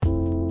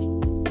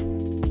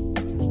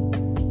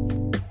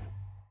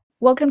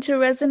Welcome to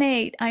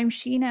Resonate. I'm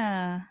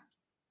Sheena.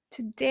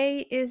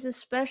 Today is a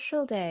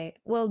special day.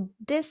 Well,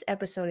 this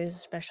episode is a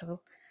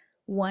special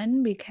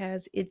one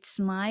because it's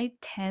my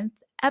 10th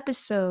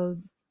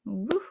episode.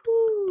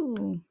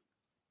 Woohoo!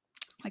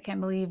 I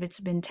can't believe it's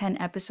been 10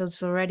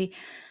 episodes already.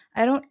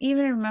 I don't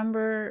even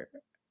remember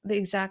the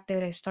exact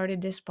date I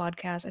started this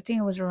podcast. I think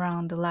it was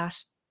around the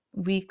last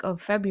week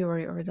of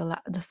February or the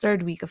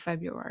third week of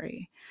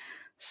February.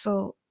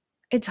 So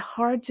it's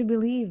hard to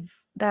believe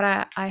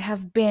that I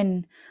have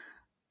been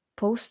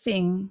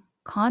posting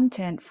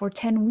content for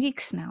 10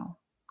 weeks now,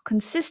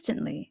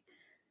 consistently.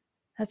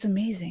 That's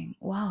amazing.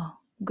 Wow.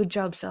 Good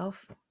job,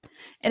 self.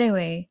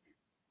 Anyway,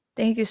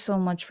 thank you so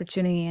much for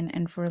tuning in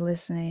and for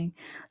listening.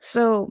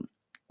 So,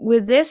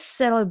 with this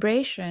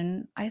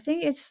celebration, I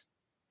think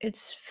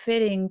it's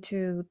fitting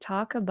to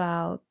talk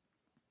about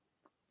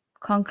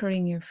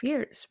conquering your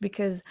fears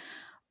because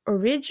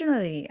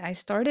originally I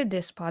started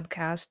this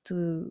podcast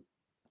to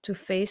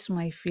face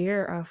my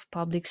fear of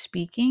public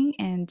speaking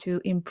and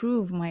to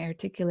improve my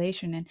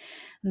articulation and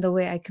the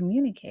way I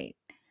communicate.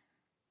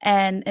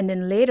 And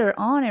then later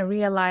on I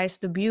realized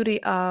the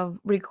beauty of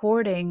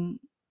recording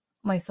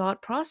my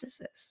thought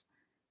processes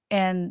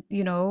and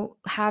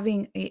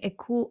having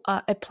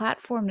a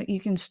platform that you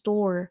can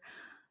store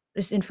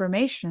this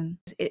information.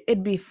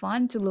 It'd be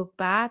fun to look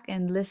back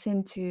and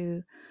listen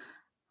to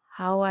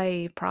how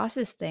I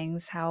process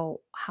things,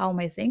 how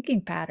my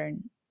thinking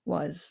pattern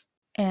was.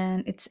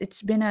 And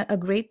it's been a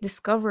great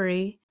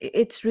discovery.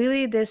 It's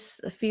really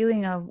this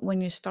feeling of when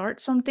you start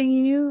something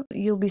new,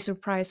 you'll be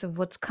surprised of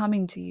what's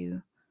coming to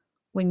you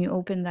when you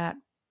open that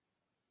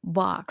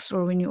box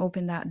or when you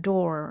open that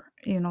door.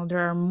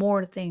 There are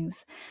more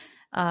things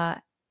uh,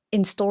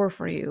 in store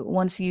for you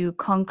once you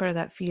conquer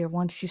that fear.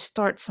 Once you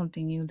start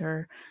something new, there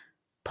are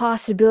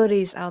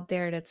possibilities out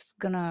there that's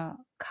gonna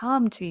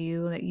come to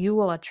you that you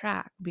will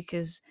attract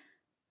because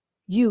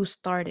you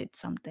started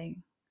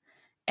something.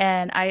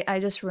 And I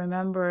just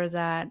remember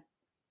that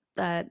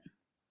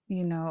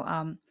you know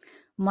um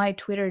my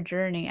Twitter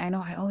journey. I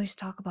know I always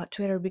talk about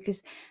Twitter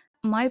because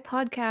my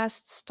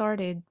podcast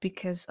started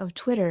because of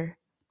Twitter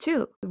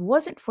too. If it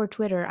wasn't for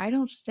Twitter, I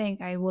don't think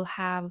I will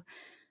have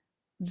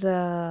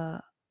the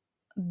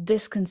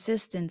this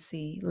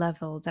consistency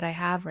level that I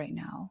have right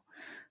now.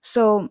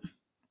 So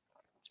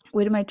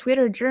with my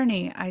Twitter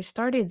journey, I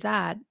started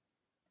that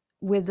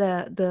with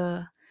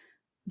the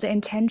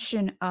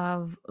intention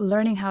of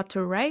learning how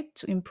to write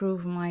to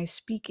improve my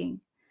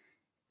speaking.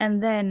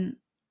 And then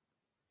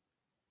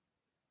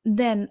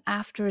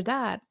after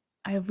that,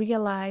 I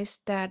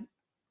realized that,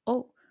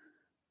 oh,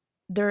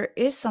 there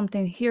is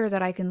something here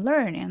that I can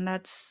learn, and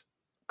that's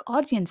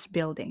audience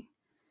building,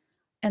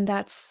 and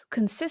that's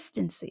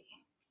consistency,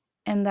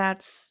 and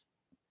that's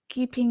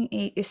keeping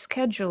a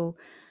schedule,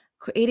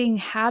 creating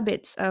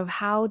habits of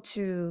how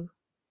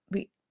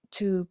be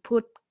to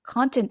put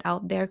content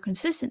out there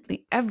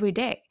consistently every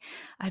day.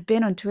 I've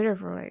been on Twitter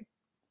for like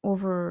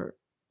over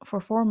for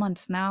 4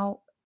 months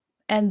now,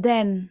 and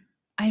then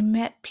I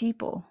met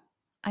people.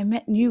 I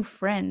met new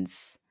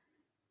friends.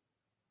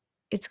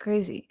 It's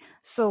crazy.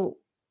 So,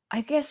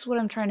 I guess what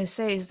I'm trying to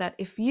say is that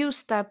if you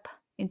step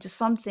into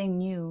something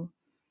new,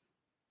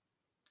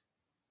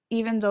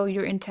 even though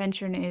your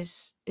intention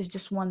is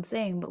just one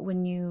thing, but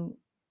when you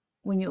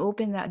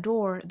open that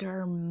door,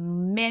 there are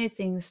many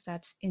things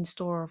that's in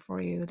store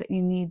for you that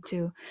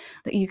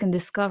you can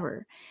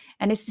discover.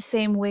 And it's the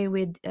same way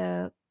with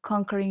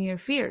conquering your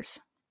fears.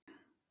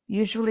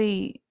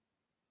 Usually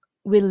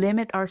we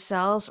limit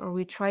ourselves or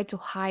we try to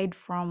hide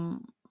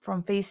from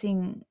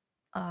facing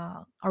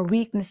our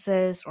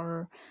weaknesses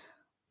or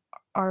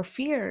our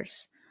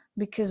fears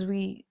because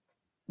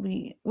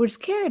we're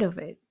scared of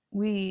it.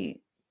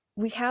 We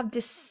have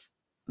this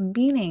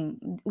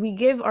meaning. We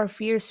give our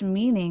fears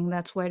meaning.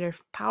 That's why they're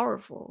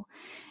powerful,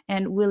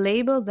 and we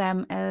label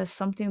them as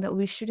something that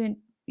we shouldn't,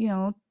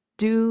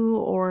 do,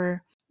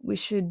 or we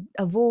should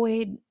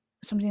avoid,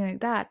 something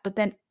like that. But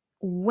then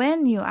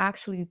when you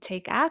actually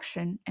take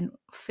action and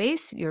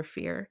face your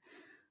fear,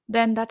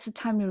 then that's the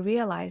time you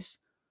realize,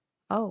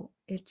 oh,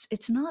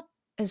 it's not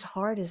as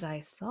hard as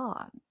I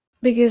thought.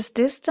 Because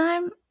this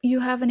time you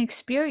have an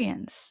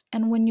experience.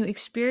 And when you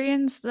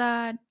experience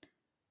that,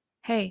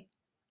 hey,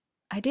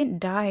 I didn't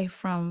die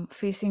from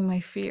facing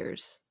my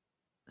fears.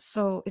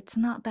 So it's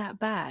not that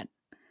bad.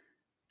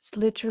 It's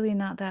literally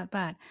not that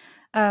bad.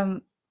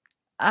 Um,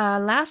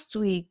 Last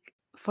week,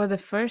 for the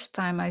first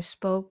time, I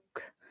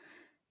spoke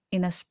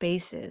in a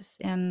spaces.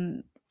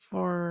 And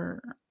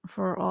for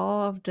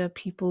all of the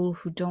people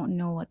who don't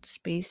know what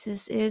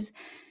spaces is,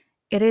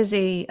 it is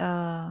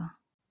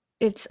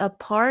it's a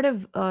part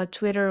of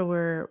Twitter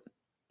where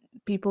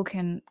people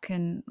can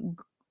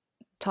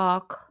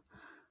talk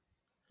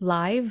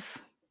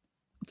live.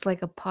 It's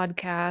like a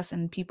podcast,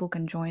 and people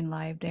can join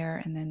live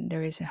there. And then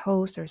there is a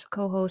host, there's a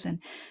co-host, and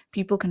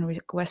people can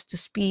request to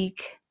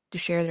speak, to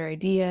share their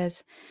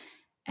ideas.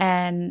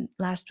 And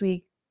last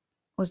week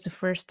was the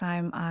first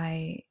time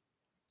I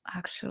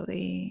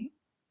actually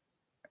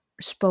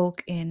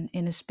spoke in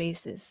a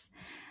spaces.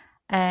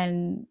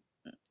 And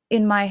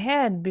in my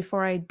head,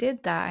 before I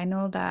did that, I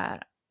know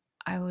that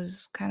I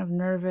was kind of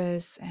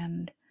nervous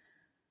and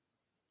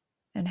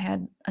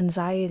had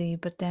anxiety,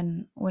 but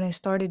then when I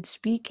started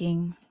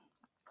speaking,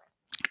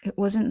 it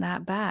wasn't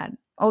that bad.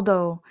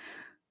 Although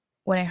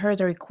when I heard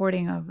the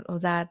recording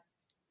of that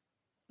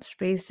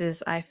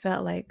spaces, I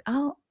felt like,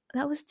 oh,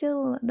 that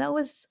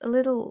was a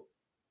little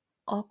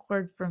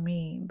awkward for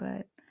me,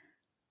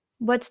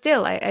 but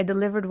still I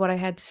delivered what I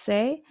had to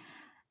say,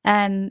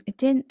 and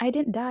I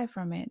didn't die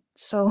from it.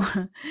 So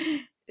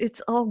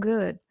it's all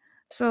good.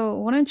 So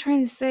what I'm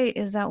trying to say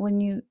is that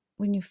when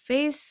you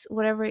face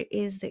whatever it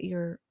is that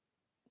you're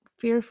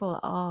fearful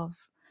of,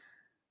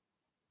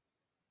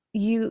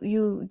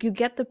 you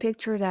get the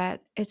picture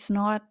that it's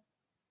not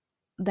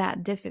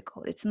that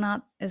difficult. It's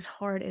not as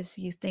hard as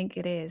you think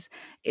it is.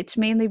 It's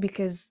mainly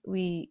because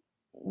we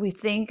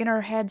think in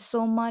our head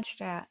so much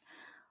that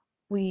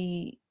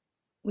we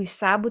we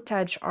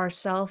sabotage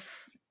ourselves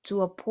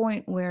to a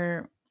point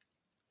where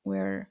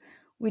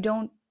we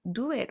don't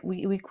do it.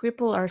 We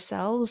cripple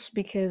ourselves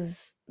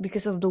because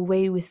of the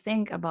way we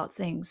think about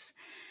things.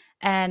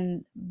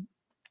 And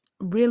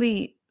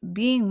really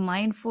being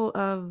mindful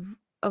of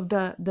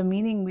the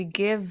meaning we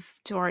give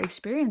to our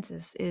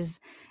experiences is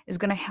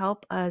going to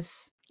help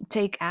us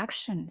take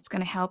action. It's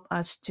going to help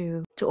us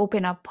to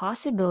open up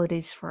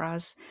possibilities for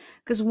us,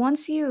 because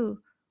once you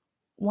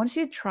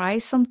try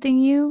something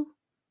new,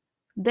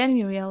 then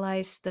you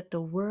realize that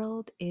the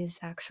world is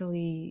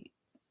actually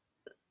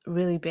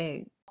really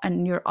big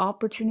and your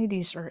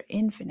opportunities are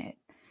infinite.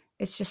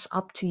 It's just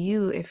up to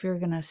you if you're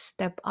going to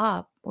step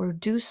up or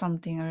do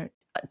something, or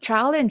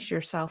challenge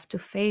yourself to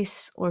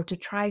face or to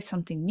try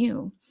something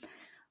new,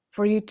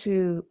 for you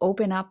to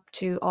open up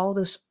to all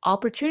those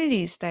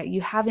opportunities that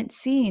you haven't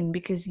seen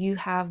because you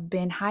have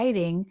been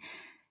hiding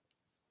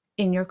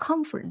in your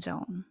comfort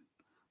zone.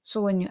 So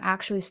when you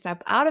actually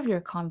step out of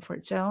your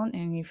comfort zone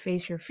and you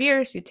face your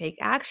fears, you take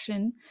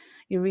action,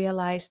 you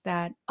realize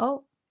that,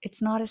 oh,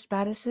 it's not as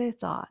bad as I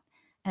thought.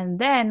 And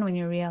then when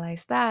you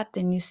realize that,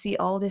 then you see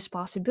all these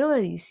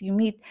possibilities. You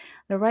meet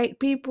the right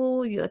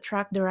people, you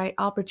attract the right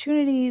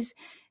opportunities,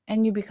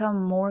 and you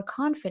become more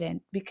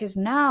confident because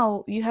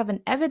now you have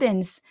an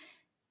evidence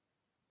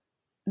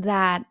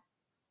that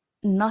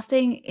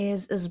nothing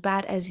is as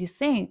bad as you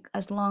think,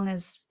 as long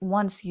as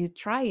once you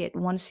try it,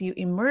 once you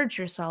immerse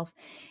yourself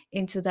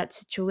into that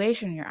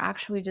situation, you're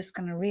actually just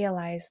going to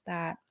realize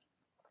that,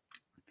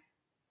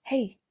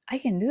 hey, I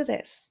can do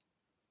this.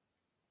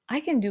 I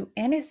can do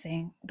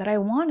anything that I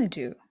want to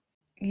do.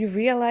 You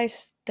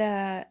realize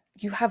that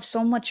you have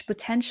so much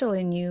potential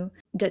in you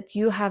that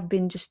you have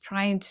been just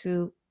trying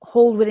to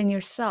hold within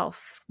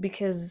yourself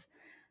because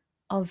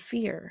of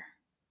fear.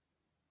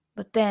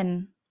 But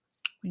then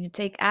when you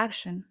take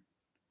action,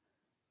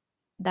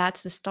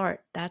 that's the start.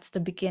 That's the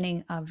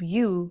beginning of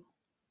you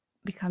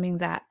becoming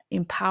that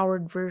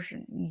empowered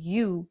version,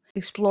 you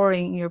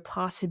exploring your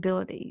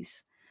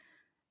possibilities.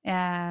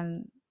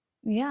 And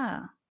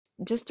yeah,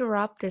 just to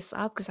wrap this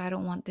up, because I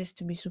don't want this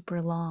to be super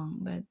long,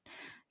 but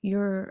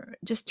you're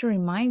just to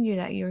remind you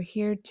that you're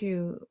here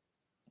to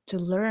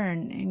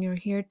learn and you're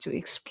here to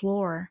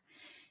explore.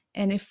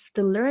 And if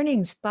the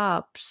learning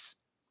stops,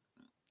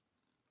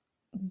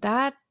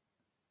 that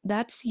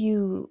that's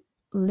you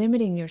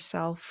limiting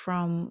yourself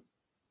from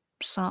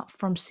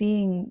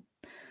seeing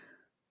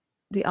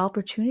the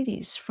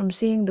opportunities, from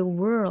seeing the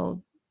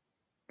world,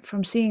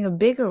 from seeing a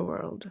bigger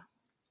world.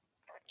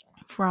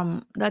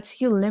 From That's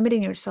you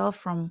limiting yourself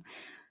from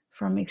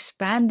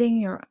expanding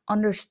your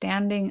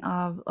understanding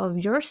of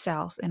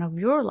yourself and of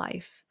your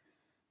life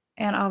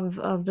and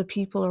of the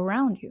people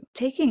around you.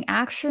 Taking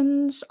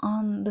actions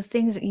on the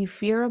things that you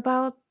fear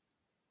about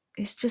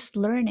is just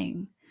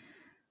learning.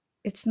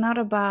 It's not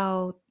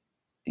about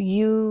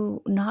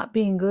you not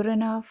being good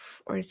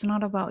enough, or it's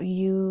not about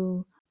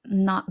you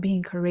not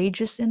being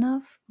courageous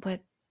enough, but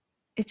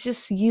it's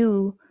just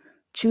you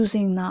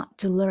choosing not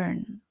to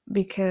learn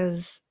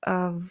because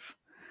of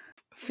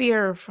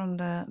fear from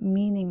the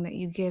meaning that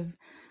you give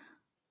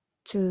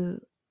to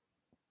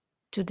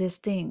these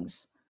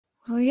things.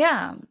 So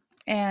yeah,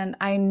 and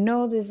I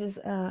know this is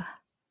a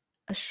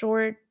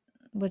short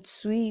but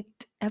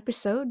sweet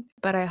episode,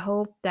 but I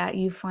hope that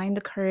you find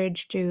the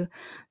courage to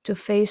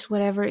face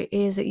whatever it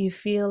is that you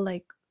feel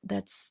like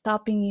that's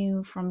stopping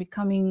you from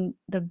becoming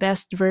the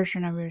best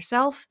version of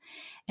yourself,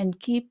 and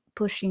keep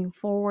pushing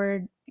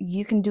forward.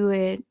 You can do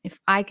it. If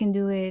I can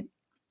do it,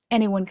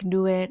 anyone can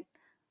do it.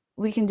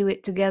 We can do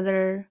it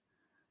together.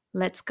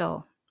 Let's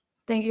go.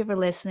 Thank you for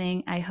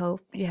listening. I hope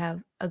you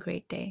have a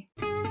great day.